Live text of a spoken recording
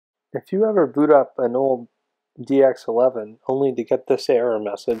If you ever boot up an old DX11 only to get this error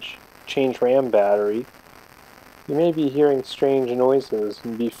message, change RAM battery, you may be hearing strange noises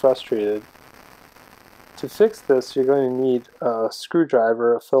and be frustrated. To fix this, you're going to need a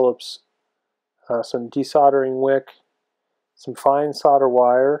screwdriver, a Phillips, some desoldering wick, some fine solder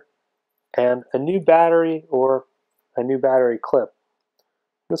wire, and a new battery or a new battery clip.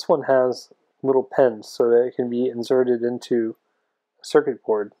 This one has little pins so that it can be inserted into a circuit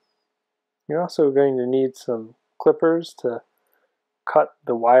board. You're also going to need some clippers to cut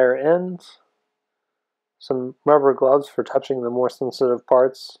the wire ends, some rubber gloves for touching the more sensitive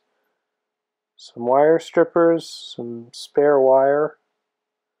parts, some wire strippers, some spare wire,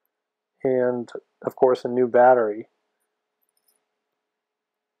 and of course a new battery.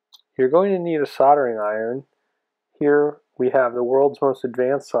 You're going to need a soldering iron. Here we have the world's most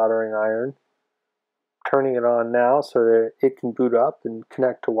advanced soldering iron. Turning it on now so that it can boot up and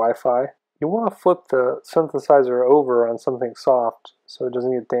connect to Wi-Fi. You want to flip the synthesizer over on something soft so it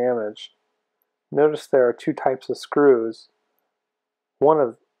doesn't get damaged. Notice there are two types of screws, one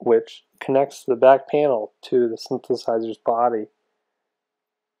of which connects the back panel to the synthesizer's body.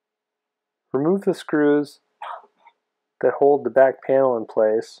 Remove the screws that hold the back panel in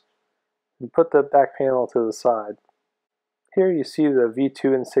place and put the back panel to the side. Here you see the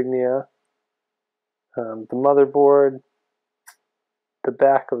V2 insignia, the motherboard, the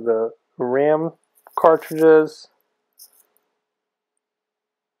back of the RAM cartridges.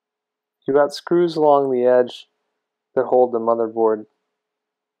 You've got screws along the edge that hold the motherboard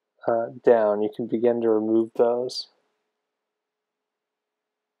down. You can begin to remove those.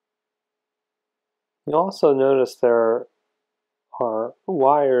 You'll also notice there are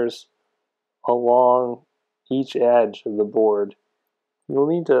wires along each edge of the board. You'll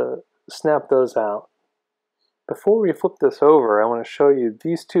need to snap those out. Before we flip this over, I want to show you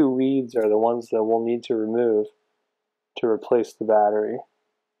these two leads are the ones that we'll need to remove to replace the battery.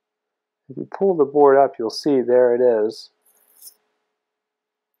 If you pull the board up, you'll see there it is.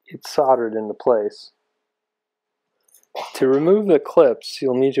 It's soldered into place. To remove the clips,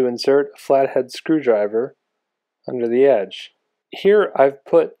 you'll need to insert a flathead screwdriver under the edge. Here I've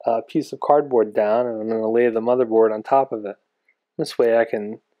put a piece of cardboard down and I'm going to lay the motherboard on top of it. This way I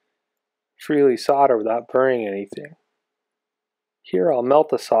can freely solder without burning anything. Here I'll melt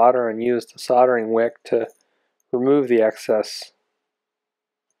the solder and use the soldering wick to remove the excess.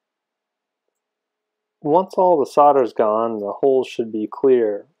 Once all the solder's gone, the holes should be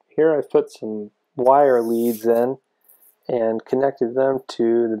clear. Here I've put some wire leads in and connected them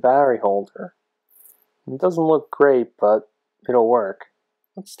to the battery holder. It doesn't look great, but it'll work.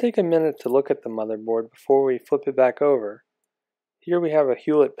 Let's take a minute to look at the motherboard before we flip it back over. Here we have a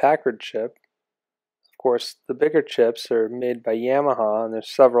Hewlett-Packard chip. Of course, the bigger chips are made by Yamaha, and there's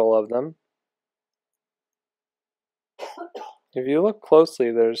several of them. If you look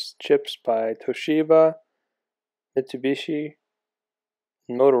closely, there's chips by Toshiba, Mitsubishi,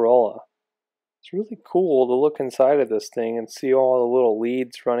 and Motorola. It's really cool to look inside of this thing and see all the little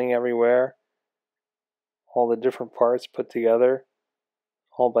leads running everywhere, all the different parts put together,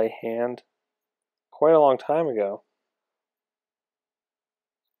 all by hand, quite a long time ago.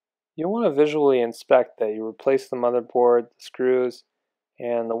 You'll want to visually inspect that you replace the motherboard, the screws,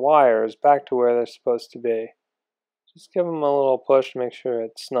 and the wires back to where they're supposed to be. Just give them a little push to make sure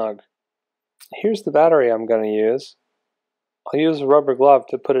it's snug. Here's the battery I'm going to use. I'll use a rubber glove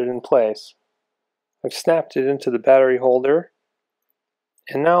to put it in place. I've snapped it into the battery holder,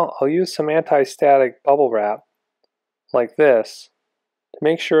 and now I'll use some anti-static bubble wrap like this to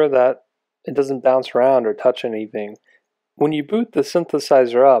make sure that it doesn't bounce around or touch anything. When you boot the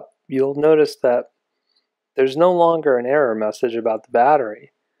synthesizer up, you'll notice that there's no longer an error message about the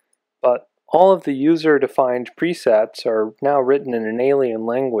battery, but all of the user-defined presets are now written in an alien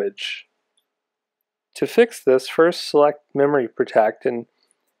language. To fix this, first select Memory Protect and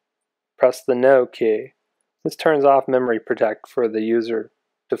press the No key. This turns off Memory Protect for the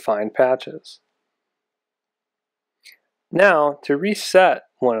user-defined patches. Now, to reset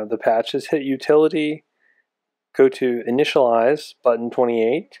one of the patches, hit Utility, go to Initialize, button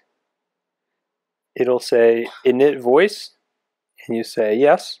 28. It'll say Init Voice, and you say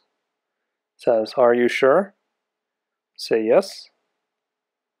yes. It says, are you sure? Say yes.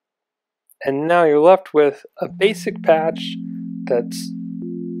 And now you're left with a basic patch that's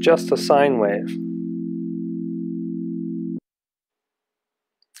just a sine wave.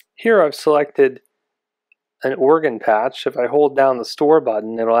 Here I've selected an organ patch. If I hold down the Store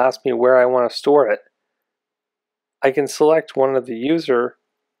button, it'll ask me where I want to store it. I can select one of the user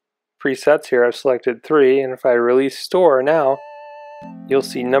presets here. I've selected 3, and if I release Store now, you'll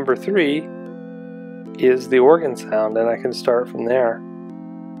see number 3 is the organ sound, and I can start from there.